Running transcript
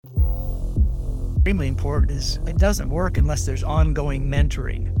extremely important is it doesn't work unless there's ongoing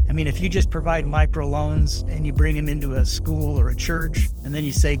mentoring. I mean, if you just provide microloans and you bring them into a school or a church and then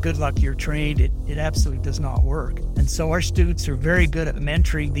you say, good luck, you're trained, it absolutely does not work. And so our students are very good at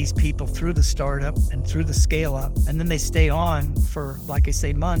mentoring these people through the startup and through the scale up. And then they stay on for, like I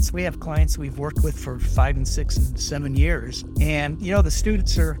say, months. We have clients we've worked with for 5 and 6 and 7 years. And, the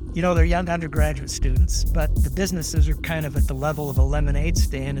students are, they're young undergraduate students, but the businesses are kind of at the level of a lemonade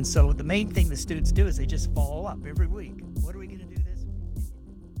stand. And so the main thing the students do is they just follow up every week. What are we going to do this week?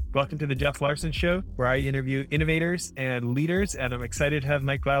 Welcome to the Jeff Larson Show, where I interview innovators and leaders, and I'm excited to have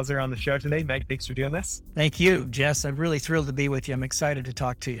Mike Glauser on the show today. Mike, thanks for doing this. Thank you, Jess. I'm really thrilled to be with you. I'm excited to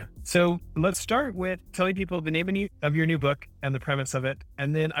talk to you. So let's start with telling people the name of your new book and the premise of it.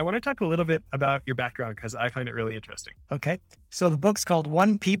 And then I want to talk a little bit about your background because I find it really interesting. Okay. So the book's called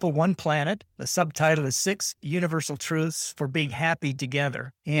One People, One Planet. The subtitle is 6 Universal Truths for Being Happy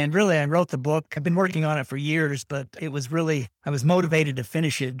Together. And really, I wrote the book. I've been working on it for years, but I was motivated to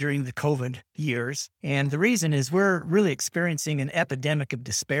finish it during the COVID years. And the reason is we're really experiencing an epidemic of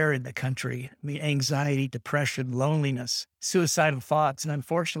despair in the country. I mean, anxiety, depression, loneliness, suicidal thoughts, and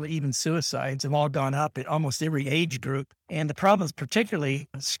unfortunately, even suicides have all gone up at almost every age group. And the problem is particularly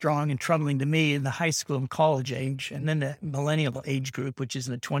strong and troubling to me in the high school and college age, and then the millennial age group, which is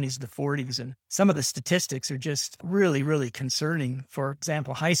in the 20s to 40s. And some of the statistics are just really, really concerning. For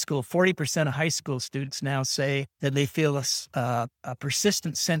example, high school, 40% of high school students now say that they feel a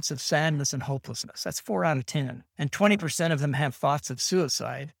persistent sense of sadness and hopelessness. That's 4 out of 10. And 20% of them have thoughts of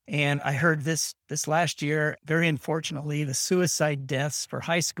suicide. And I heard this last year, very unfortunately, the suicide deaths for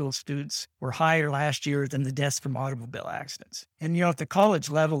high school students were higher last year than the deaths from automobile accidents. And, at the college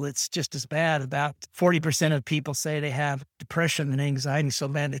level, it's just as bad. About 40% of people say they have depression and anxiety so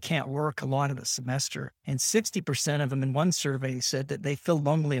bad they can't work a lot of the semester. And 60% of them in one survey said that they feel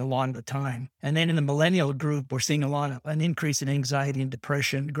lonely a lot of the time. And then in the millennial group, we're seeing an increase in anxiety and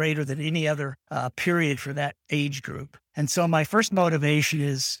depression greater than any other period for that age group. And so my first motivation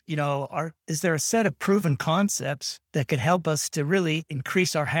is, is there a set of proven concepts that could help us to really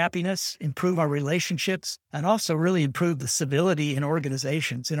increase our happiness, improve our relationships, and also really improve the civility in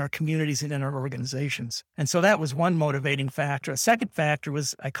organizations, in our communities and in our organizations. And so that was one motivating factor. A second factor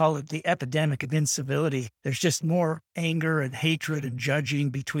was, I call it the epidemic of incivility. There's just more anger and hatred and judging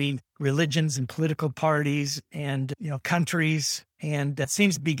between religions and political parties and, countries. And that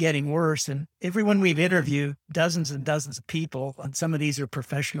seems to be getting worse. And everyone we've interviewed, dozens and dozens of people, and some of these are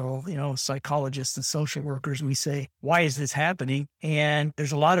professional, psychologists and social workers, we say, why is this happening? And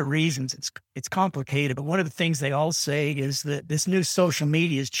there's a lot of reasons. It's complicated. But one of the things they all say is that this new social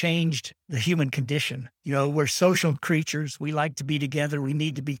media has changed the human condition. We're social creatures. We like to be together. We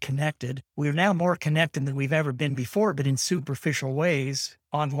need to be connected. We're now more connected than we've ever been before, but in superficial ways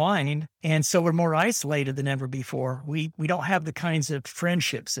online. And so we're more isolated than ever before. We don't have the kinds of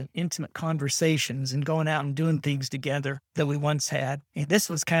friendships and intimate conversations and going out and doing things together that we once had. And this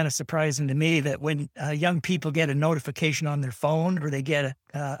was kind of surprising to me that when young people get a notification on their phone or they get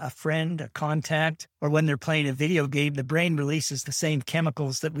a friend, a contact, or when they're playing a video game, the brain releases the same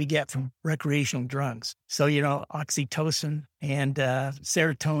chemicals that we get from recreational drugs. So, oxytocin and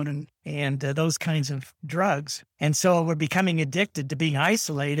serotonin and those kinds of drugs. And so we're becoming addicted to being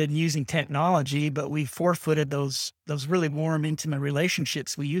isolated and using technology, but we forfeited those really warm, intimate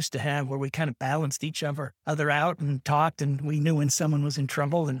relationships we used to have where we kind of balanced each other out and talked and we knew when someone was in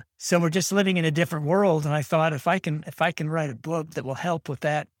trouble. And so we're just living in a different world. And I thought if I can write a book that will help with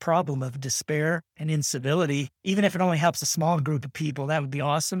that problem of despair and incivility, even if it only helps a small group of people, that would be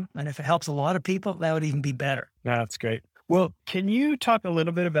awesome. And if it helps a lot of people, that would even be better. No, that's great. Well, can you talk a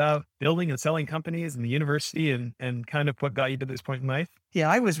little bit about building and selling companies and the university and kind of what got you to this point in life? Yeah,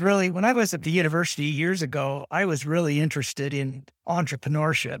 when I was at the university years ago, I was really interested in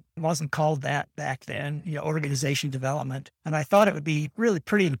entrepreneurship. It wasn't called that back then, organization development. And I thought it would be really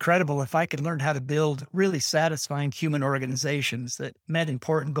pretty incredible if I could learn how to build really satisfying human organizations that met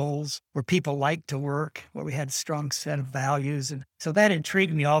important goals, where people liked to work, where we had a strong set of values. And so that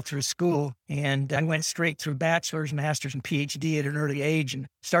intrigued me all through school. And I went straight through bachelor's, master's, and PhD at an early age and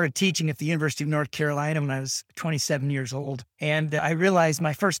started teaching at the University of North Carolina when I was 27 years old. And I realized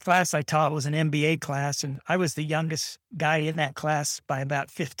my first class I taught was an MBA class, and I was the youngest guy in that class by about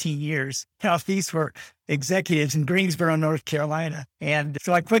 15 years. These were executives in Greensboro, North Carolina. And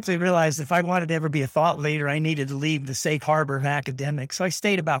so I quickly realized if I wanted to ever be a thought leader, I needed to leave the safe harbor of academics. So I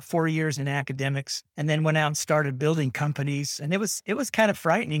stayed about 4 years in academics and then went out and started building companies. And it was kind of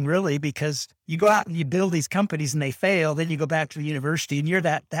frightening, really, because you go out and you build these companies and they fail. Then you go back to the university and you're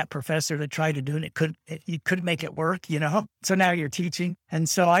that professor that tried to do it. You couldn't make it work, So now you're teaching. And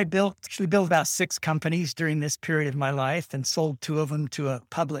so I actually built about 6 companies during this period of my life and sold 2 of them to a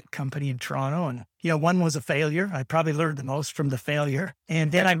public company in Toronto. And, one was a failure. I probably learned the most from the failure.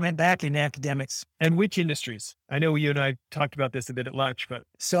 And then I went back into academics. And which industries? I know you and I talked about this a bit at lunch, but.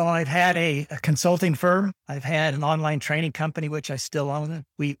 So I've had a consulting firm. I've had an online training company, which I still own.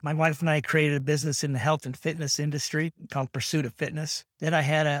 My wife and I created a business in the health and fitness industry called Pursuit of Fitness. Then I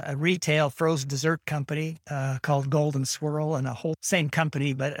had a retail frozen dessert company called Golden Swirl, and same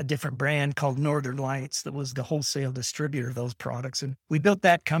company, but a different brand called Northern Lights that was the wholesale distributor of those products. And we built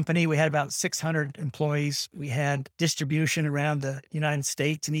that company. We had about 600 employees. We had distribution around the United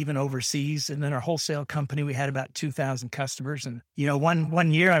States and even overseas. And then our wholesale company, we had about 2,000 customers. And,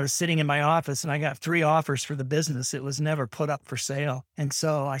 one year I was sitting in my office and I got 3 offers for the business. It was never put up for sale. And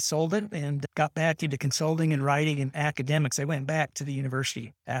so I sold it and got back into consulting and writing and academics. I went back to the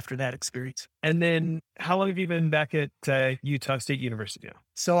university after that experience. And then how long have you been back at Utah State University now?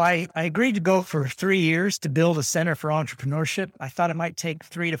 So I agreed to go for 3 years to build a center for entrepreneurship. I thought it might take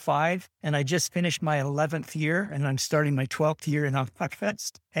 3 to 5, and I just finished my 11th year, and I'm starting my 12th year in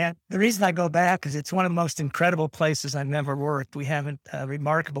August. And the reason I go back is it's one of the most incredible places I've ever worked. We have a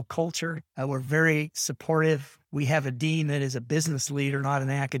remarkable culture. We're very supportive. We have a dean that is a business leader, not an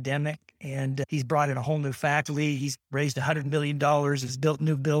academic, and he's brought in a whole new faculty. He's raised $100 million, has built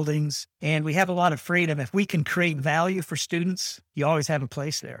new buildings, and we have a lot of freedom. If we can create value for students, you always have a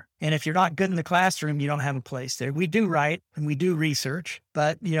place there. And if you're not good in the classroom, you don't have a place there. We do write and we do research,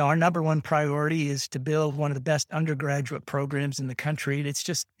 but our number one priority is to build one of the best undergraduate programs in the country. And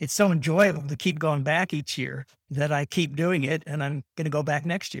it's so enjoyable to keep going back each year that I keep doing it. And I'm going to go back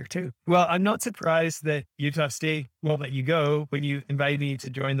next year too. Well, I'm not surprised that Utah State won't let you go. When you invited me to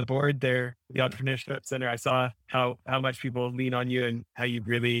join the board there, the Entrepreneurship Center, I saw how much people lean on you and how you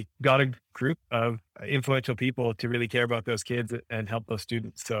really got a group of influential people to really care about those kids and help those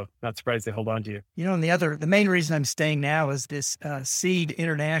students. So not surprised they hold on to you. And the main reason I'm staying now is this SEED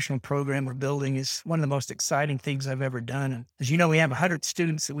international program we're building is one of the most exciting things I've ever done. And as you know, we have 100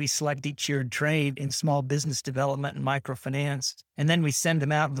 students that we select each year to train in small business development and microfinance. And then we send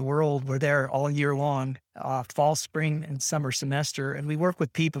them out in the world where they're all year long, fall, spring, and summer semester. And we work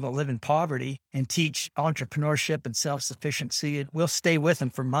with people that live in poverty and teach entrepreneurship and self-sufficiency. And we'll stay with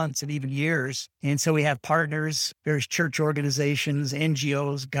them for months and even years. And so we have partners, various church organizations,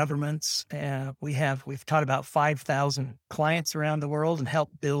 NGOs, governments. We've taught about 5,000 clients around the world and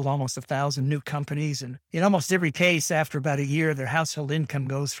helped build almost 1,000 new companies. And in almost every case, after about a year, their household income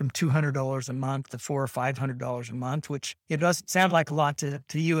goes from $200 a month to $400 or $500 a month, which it doesn't sound like a lot to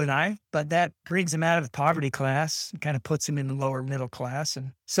you and I, but that brings them out of the poverty class and kind of puts them in the lower middle class.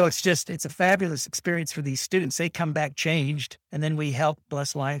 And so it's a fabulous experience for these students. They come back changed, and then we help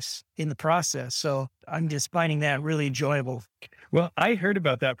bless lives in the process. So I'm just finding that really enjoyable. Well, I heard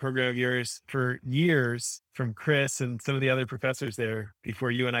about that program of yours for years from Chris and some of the other professors there before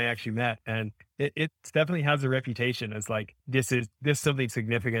you and I actually met. And it definitely has a reputation as like, this is something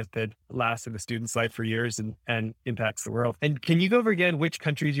significant that lasts in the student's life for years and impacts the world. And can you go over again which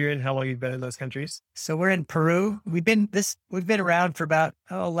countries you're in, how long you've been in those countries? So we're in Peru. We've been around for about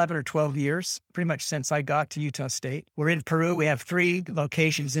 11 or 12 years, pretty much since I got to Utah State. We're in Peru. We have 3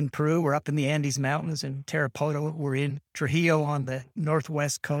 locations in Peru. We're up in the Andes Mountains in Tarapoto. We're in Trujillo on the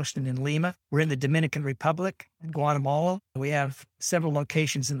northwest coast and in Lima. We're in the Dominican Republic, Guatemala. We have several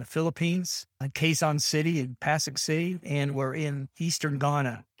locations in the Philippines, Quezon City and Pasig City, and we're in eastern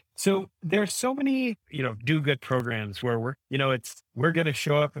Ghana. So there's so many, do good programs where we're going to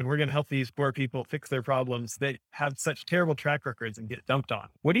show up and we're going to help these poor people fix their problems that have such terrible track records and get dumped on.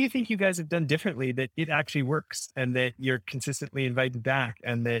 What do you think you guys have done differently that it actually works and that you're consistently invited back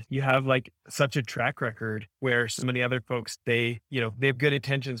and that you have like such a track record where so many other folks, they have good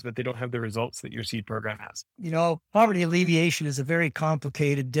intentions, but they don't have the results that your SEED program has? Poverty alleviation is a very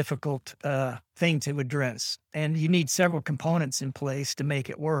complicated, difficult thing to address. And you need several components in place to make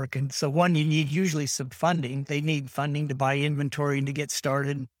it work. And so one, you need usually some funding. They need funding to buy inventory and to get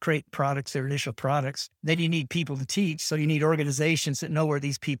started and create products, their initial products. Then you need people to teach. So you need organizations that know where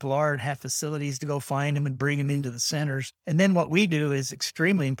these people are and have facilities to go find them and bring them into the centers. And then what we do is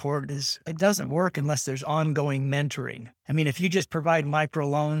extremely important is it doesn't work unless there's ongoing mentoring. I mean, if you just provide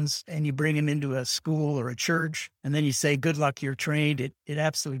microloans and you bring them into a school or a church, and then you say, good luck, you're trained, it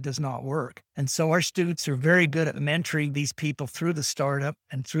absolutely does not work. And so our students are very good at mentoring these people through the startup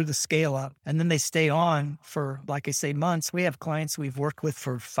and through the scale up. And then they stay on for, like I say, months. We have clients we've worked with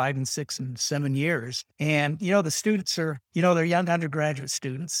for 5 and 6 and 7 years. And, the students are, they're young undergraduate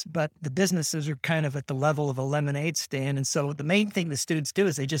students, but the businesses are kind of at the level of a lemonade stand. And so the main thing the students do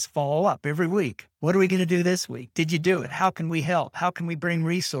is they just follow up every week. What are we going to do this week? Did you do it? How can we help? How can we bring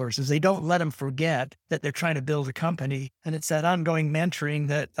resources? They don't let them forget that they're trying to build a company. And it's that ongoing mentoring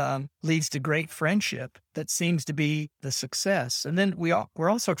that leads to great friendship that seems to be the success. And then we're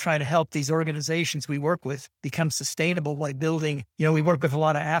also trying to help these organizations we work with become sustainable by building, we work with a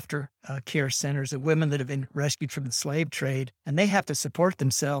lot of after care centers of women that have been rescued from the slave trade, and they have to support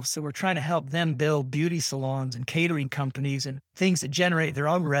themselves. So we're trying to help them build beauty salons and catering companies and things that generate their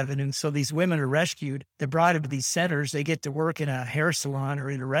own revenue. So these women are rescued, they're brought into these centers, they get to work in a hair salon or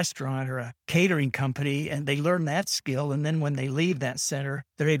in a restaurant or a catering company, and they learn that skill. And then when they leave that center,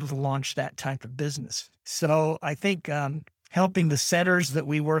 they're able to launch that type of business. So I think helping the centers that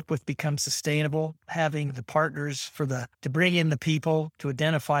we work with become sustainable, having the partners to bring in the people, to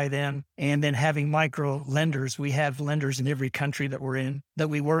identify them, and then having micro lenders. We have lenders in every country that we're in that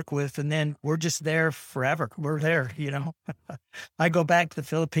we work with, and then we're just there forever. We're there, I go back to the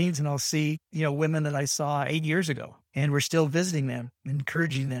Philippines and I'll see, women that I saw 8 years ago, and we're still visiting them,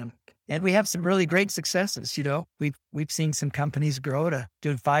 encouraging them. And we have some really great successes. We've seen some companies grow to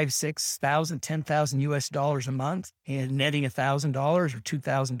doing $5,000, $6,000, $10,000 a month and netting $1,000 or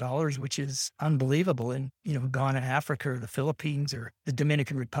 $2,000, which is unbelievable in, Ghana, Africa, or the Philippines, or the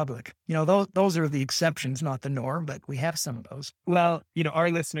Dominican Republic. Those are the exceptions, not the norm, but we have some of those. Well, our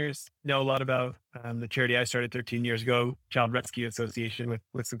listeners know a lot about the charity I started 13 years ago, Child Rescue Association,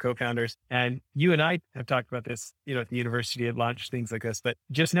 with some co-founders. And you and I have talked about this, at the university at lunch, things like this. But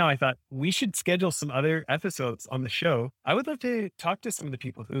just now I thought we should schedule some other episodes on the show. I would love to talk to some of the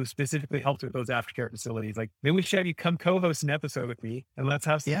people who specifically helped with those aftercare facilities. Like, maybe we should have you come co-host an episode with me, and let's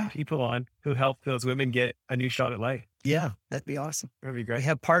have some people on who help those women get a new shot at life. Yeah, that'd be awesome. That'd be great. We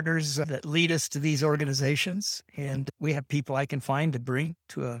have partners that lead us to these organizations, and we have people I can find to bring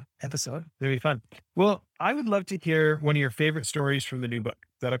to an episode. That'd be fun. Well, I would love to hear one of your favorite stories from the new book.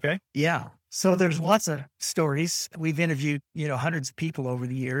 Is that okay? Yeah. So there's lots of stories. We've interviewed, hundreds of people over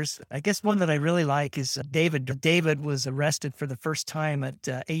the years. I guess one that I really like is David. David was arrested for the first time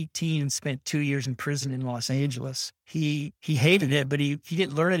at 18 and spent 2 years in prison in Los Angeles. He hated it, but he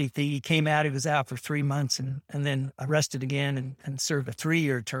didn't learn anything. He came out, he was out for 3 months and then arrested again and served a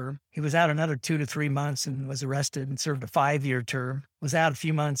 3-year term. He was out another 2 to 3 months and was arrested and served a 5-year term. Was out a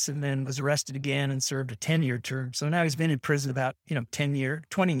few months and then was arrested again and served a 10-year term. So now he's been in prison about,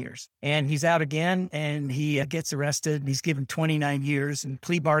 20 years. And he's out again and he gets arrested and he's given 29 years and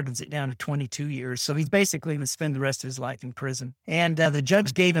plea bargains it down to 22 years. So he's basically going to spend the rest of his life in prison. And the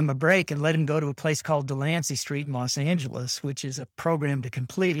judge gave him a break and let him go to a place called Delancey Street in Los Angeles, which is a program to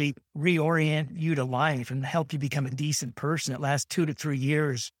completely reorient you to life and help you become a decent person. It lasts 2 to 3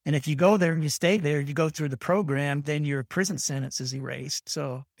 years. And if you go there and you stay there, you go through the program, then your prison sentence is erased.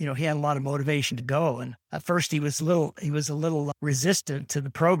 So, he had a lot of motivation to go. And at first he was a little resistant to the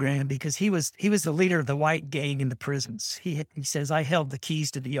program because he was the leader of the white gang in the prisons. He says, I held the keys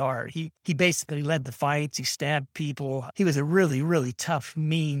to the yard. He basically led the fights. He stabbed people. He was a really, really tough,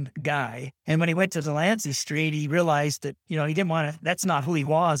 mean guy. And when he went to Delancey Street, he realized that, he didn't want to, that's not who he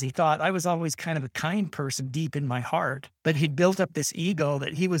was. He thought, I was always kind of a kind person deep in my heart. But he'd built up this ego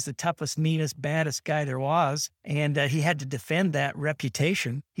that he was the toughest, meanest, baddest guy there was. And he had to defend that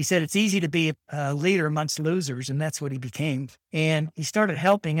reputation. He said, it's easy to be a leader amongst losers. And that's what he became. And he started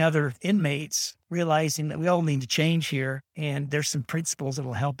helping other inmates, realizing that we all need to change here. And there's some principles that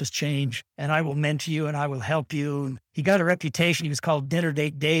will help us change. And I will mentor you and I will help you. And he got a reputation. He was called Dinner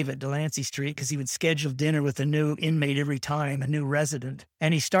Date Dave at Delancey Street because he would schedule dinner with a new inmate every time, a new resident.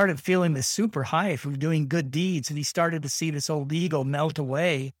 And he started feeling this super high from doing good deeds. And he started to see this old ego melt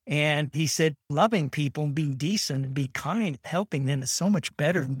away. And he said, loving people and being decent and being kind, helping them is so much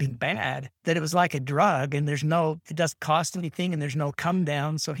better than being bad, that it was like a drug and it doesn't cost anything and there's no come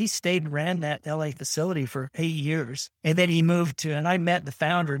down. So he stayed and ran that LA facility for 8 years. And then he moved to, and I met the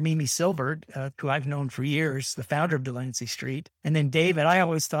founder, Mimi Silbert, who I've known for years, the founder of Delancey Street. And then David, I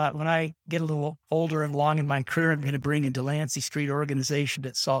always thought when I get a little older and long in my career, I'm going to bring a Delancey Street organization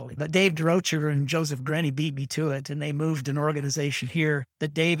at Salt Lake. But Dave DeRocher and Joseph Grenny beat me to it. And they moved an organization here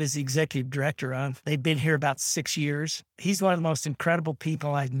that Dave is the executive director of. They've been here about 6 years. He's one of the most incredible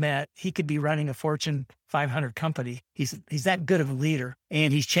people I've met. He could be running a Fortune 500 company. He's that good of a leader.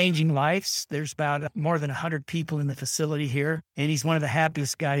 and he's changing lives. There's about more than 100 people in the facility here, and he's one of the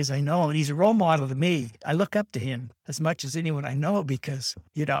happiest guys I know. And he's a role model to me. I look up to him as much as anyone I know because,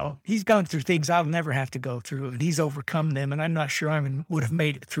 he's gone through things I'll never have to go through, and he's overcome them. And I'm not sure I would have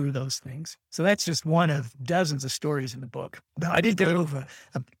made it through those things. So that's just one of dozens of stories in the book. But I did do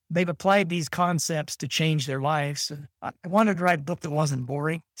they've applied these concepts to change their lives. And I wanted to write a book that wasn't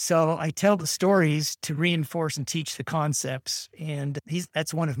boring. So I tell the stories to reinforce and teach the concepts. And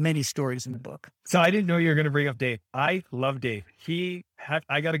that's one of many stories in the book. So I didn't know you were going to bring up Dave. I love Dave.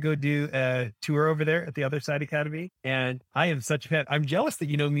 I got to go do a tour over there at the Other Side Academy. And I am such a fan. I'm jealous that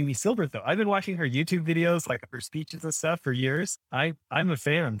you know Mimi Silver, though. I've been watching her YouTube videos, like her speeches and stuff for years. I'm a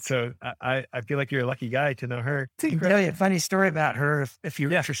fan. So I feel like you're a lucky guy to know her. I can tell you a funny story about her if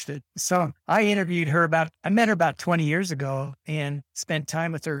you're interested. So I met her about 20 years ago and spent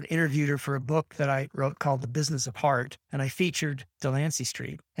time with her, interviewed her for a book that I wrote called The Business of Heart. And I featured Delancey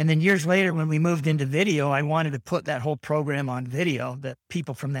Street. And then years later, when we moved into video, I wanted to put that whole program on video, that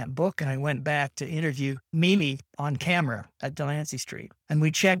people from that book. And I went back to interview Mimi on camera at Delancey Street. And we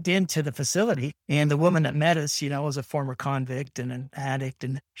checked into the facility, and the woman that met us, was a former convict and an addict.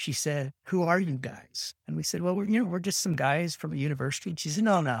 And she said, "Who are you guys?" And we said, "Well, we're just some guys from a university." And she said,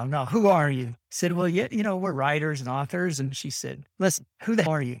 No. Who are you?" I said, "Well, we're writers and authors." And she said, "Listen, who the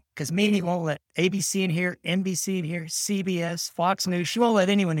hell are you?" Because Mimi won't let ABC in here, NBC in here, CBS, Fox News. She won't let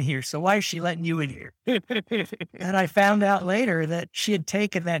anyone in here. So why is she letting you in here? And I found out later that she had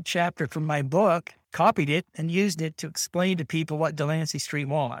taken that chapter from my book, copied it, and used it to explain to people what Delancey Street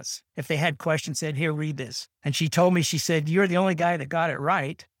was. If they had questions, said, "Here, read this." And she told me, she said, "You're the only guy that got it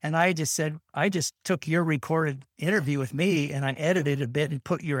right." And I just said, "I just took your recorded interview with me and I edited a bit and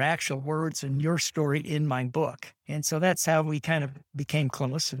put your actual words and your story in my book." And so that's how we kind of became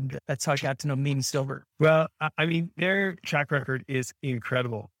close. And that's how I got to know Mimi Silver. Well, their track record is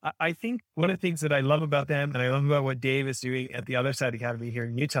incredible. I think one of the things that I love about them, and I love about what Dave is doing at the Other Side Academy here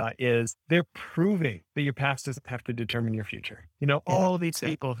in Utah, is they're proving that your past doesn't have to determine your future. All of these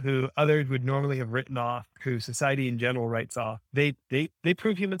people who others would normally have written off, who society in general writes off, they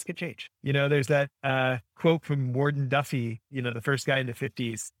prove humans can change. There's that quote from Warden Duffy, the first guy in the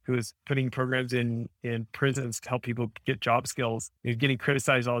 50s who was putting programs in prisons to help people get job skills. He was getting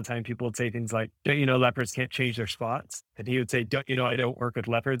criticized all the time. People would say things like, "Don't you know leopards can't change their spots?" And he would say, "Don't you know I don't work with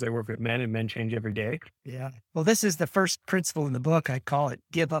leopards, I work with men, and men change every day." Yeah. Well, this is the first principle in the book. I call it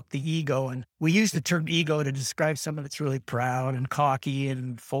give up the ego. And we use the term ego to describe someone that's really proud and cocky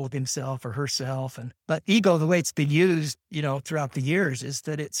and full of himself or herself. But ego, the way it's been used, throughout the years, is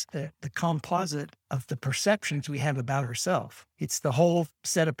that it's the composite of the perceptions we have about ourselves. It's the whole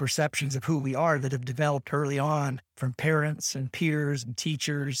set of perceptions of who we are that have developed early on from parents and peers and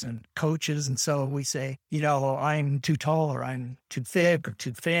teachers and coaches. And so we say, I'm too tall, or I'm too thick or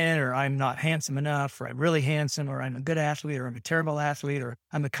too thin, or I'm not handsome enough, or I'm really handsome, or I'm a good athlete, or I'm a terrible athlete, or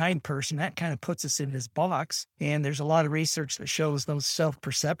I'm a kind person. That kind of puts us in this box. And there's a lot of research that shows those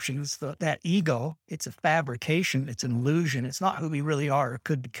self-perceptions, that ego, it's a fabrication, it's an illusion. It's not who we really are or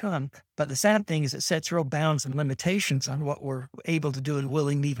could become. But the sad thing is it sets real bounds and limitations on what we're able to do and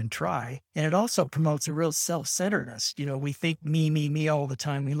willing to even try. And it also promotes a real self-centeredness. We think me all the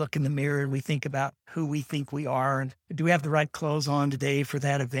time. We look in the mirror and we think about who we think we are. And do we have the right clothes on today for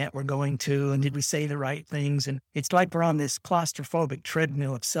that event we're going to? And did we say the right things? And it's like we're on this claustrophobic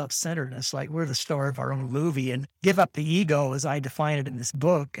treadmill of self-centeredness, like we're the star of our own movie. And give up the ego, as I define it in this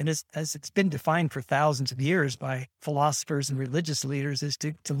book, and as it's been defined for thousands of years by philosophers and religious leaders, is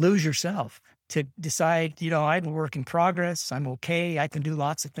to lose yourself. To decide, I'm a work in progress. I'm okay. I can do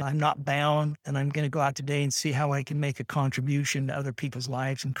lots of things. I'm not bound, and I'm going to go out today and see how I can make a contribution to other people's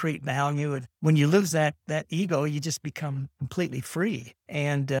lives and create value. And when you lose that ego, you just become completely free.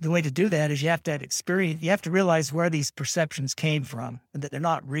 And the way to do that is you have to have experience. You have to realize where these perceptions came from and that they're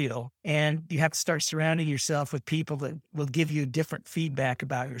not real. And you have to start surrounding yourself with people that will give you different feedback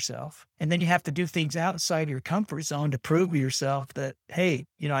about yourself. And then you have to do things outside your comfort zone to prove to yourself that, hey,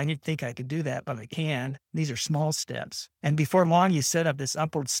 I didn't think I could do that, but I can. These are small steps. And before long, you set up this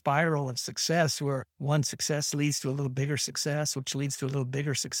upward spiral of success where one success leads to a little bigger success, which leads to a little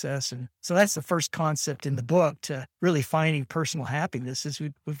bigger success. And so that's the first concept in the book to really finding personal happiness is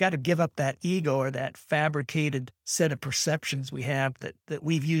we've got to give up that ego or that fabricated set of perceptions we have that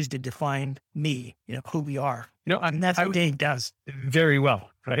we've used to define me, who we are. And that's what Dave does. Very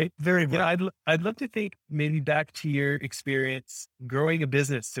well, right? Very well. I'd love to think maybe back to your experience growing a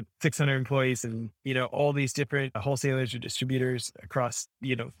business to 600 employees and, all these different wholesalers or distributors across,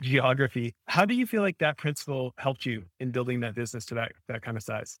 geography. How do you feel like that principle helped you in building that business to that kind of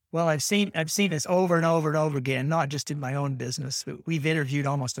size? Well, I've seen this over and over and over again, not just in my own business. But we've interviewed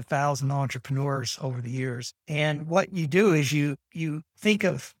almost 1,000 entrepreneurs over the years. And what you do is you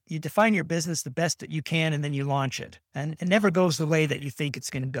define your business the best that you can, and then you launch it. And it never goes the way that you think it's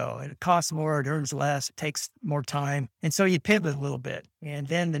going to go. It costs more, it earns less, it takes more time. And so you pivot a little bit. And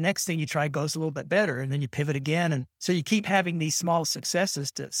then the next thing you try goes a little bit better. And then you pivot again. And so you keep having these small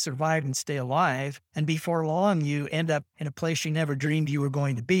successes to survive and stay alive. And before long, you end up in a place you never dreamed you were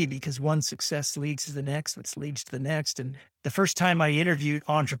going to be, because one success leads to the next, which leads to the next. And the first time I interviewed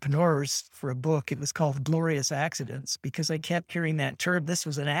entrepreneurs for a book, it was called Glorious Accidents, because I kept hearing that term. This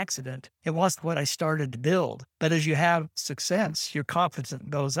was an accident. It wasn't what I started to build. But as you have success, your confidence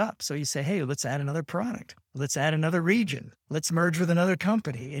goes up. So you say, hey, let's add another product. Let's add another region. Let's merge with another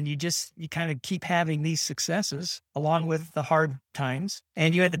company. And you kind of keep having these successes along with the hard times.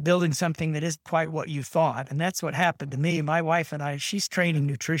 And you end up building something that isn't quite what you thought. And that's what happened to me. My wife and I, she's trained in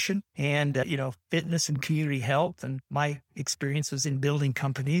nutrition and, fitness and community health. And my experience was in building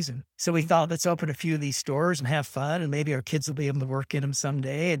companies. And so we thought, let's open a few of these stores and have fun. And maybe our kids will be able to work in them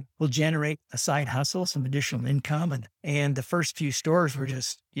someday. And we'll generate a side hustle, some additional income. And the first few stores were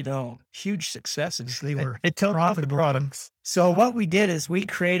just, huge successes. They were profitable products. So what we did is we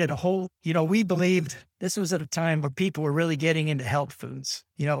created a whole, we believed this was at a time where people were really getting into health foods.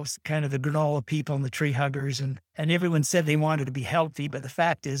 It was kind of the granola people and the tree huggers, and everyone said they wanted to be healthy. But the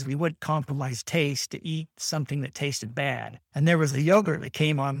fact is we wouldn't compromise taste to eat something that tasted bad. And there was a yogurt that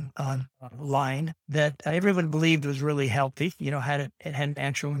came online that everyone believed was really healthy. It had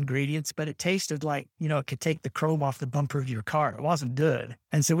natural ingredients, but it tasted like, it could take the chrome off the bumper of your car. It wasn't good.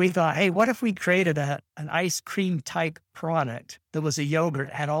 And so we thought, hey, what if we created an ice cream type product that was a yogurt,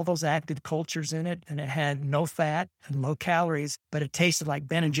 had all those active cultures in it, and it had no fat and low calories, but it tasted like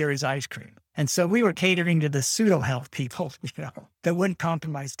Ben & Jerry's ice cream. And so we were catering to the pseudo health people, that wouldn't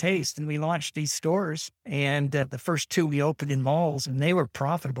compromise taste. And we launched these stores, and the first two we opened in malls, and they were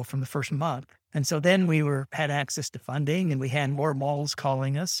profitable from the first month. And so then we had access to funding, and we had more malls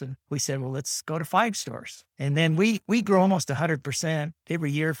calling us, and we said, well, let's go to 5 stores. And then we grew almost 100%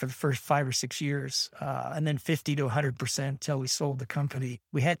 every year for the first 5 or 6 years, and then 50 to 100% until we sold the company.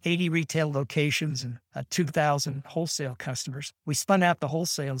 We had 80 retail locations and 2,000 wholesale customers. We spun out the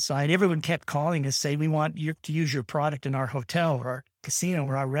wholesale side. Everyone kept calling us saying, we want you to use your product in our hotel or our casino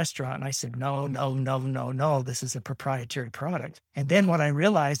or our restaurant. And I said, no, this is a proprietary product. And then what I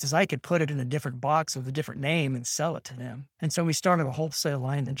realized is I could put it in a different box with a different name and sell it to them. And so we started a wholesale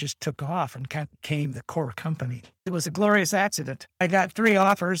line that just took off and kind of became the core company. It was a glorious accident. I got 3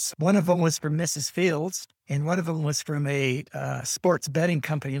 offers. One of them was from Mrs. Fields, and one of them was from a sports betting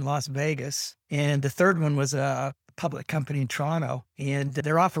company in Las Vegas. And the third one was a public company in Toronto, and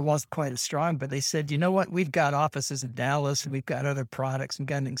their offer wasn't quite as strong, but they said, you know what, we've got offices in Dallas and we've got other products and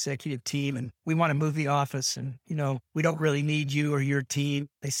got an executive team, and we want to move the office, and, we don't really need you or your team.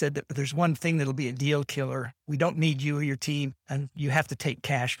 They said that there's one thing that'll be a deal killer. We don't need you or your team, and you have to take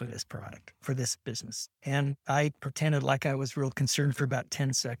cash for this product, for this business. And I pretended like I was real concerned for about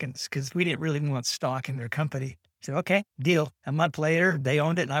 10 seconds because we didn't really want stock in their company. So, okay, deal. A month later, they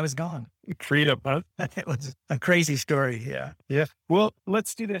owned it and I was gone. Freedom, huh? It was a crazy story. Yeah. Yeah. Well,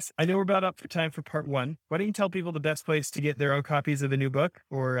 let's do this. I know we're about up for time for part 1. Why don't you tell people the best place to get their own copies of the new book,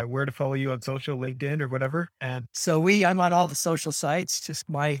 or where to follow you on social, LinkedIn or whatever? And so I'm on all the social sites, just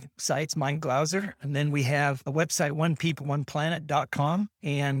my sites, Mike Glauser. And then we have a website, onepeopleoneplanet.com.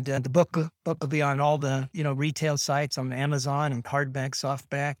 And the book will be on all the, retail sites on Amazon and hardback,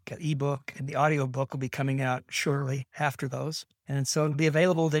 softback, ebook, and the audio book will be coming out shortly after those. And so it'll be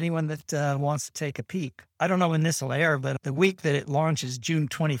available to anyone that wants to take a peek. I don't know when this will air, but the week that it launches, June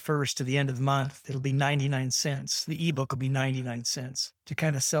 21st to the end of the month, it'll be 99 cents. The ebook will be 99 cents to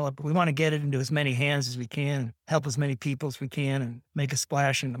kind of sell it. But we want to get it into as many hands as we can, help as many people as we can, and make a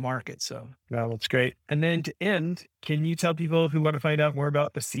splash in the market. So, well, that's great. And then to end, can you tell people who want to find out more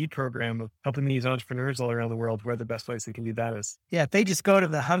about the SEED program of helping these entrepreneurs all around the world, where the best place they can do that is? Yeah, if they just go to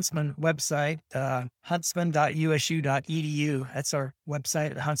the Huntsman website, huntsman.usu.edu. That's our website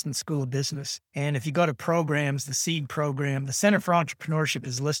at Huntsman School of Business. And if you go to programs, the SEED program, the Center for Entrepreneurship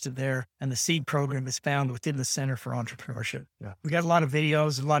is listed there, and the SEED program is found within the Center for Entrepreneurship. Yeah. We got a lot of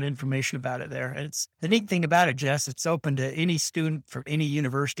videos, a lot of information about it there. And it's the neat thing about it, Jess, it's open to any student from any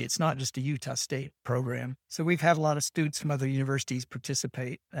university. It's not just a Utah State program. So we've had a lot of students from other universities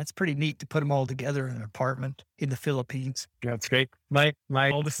participate. That's pretty neat to put them all together in an apartment in the Philippines. Yeah, that's great. My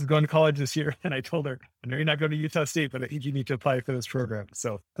oldest is going to college this year, and I told her, I know you're not going to Utah State, but I think you need to apply for this program.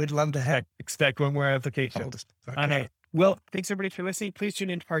 So we'd love to have expect one more application. Okay. Well, thanks everybody for listening. Please tune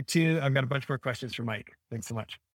in to part 2. I've got a bunch more questions for Mike. Thanks so much.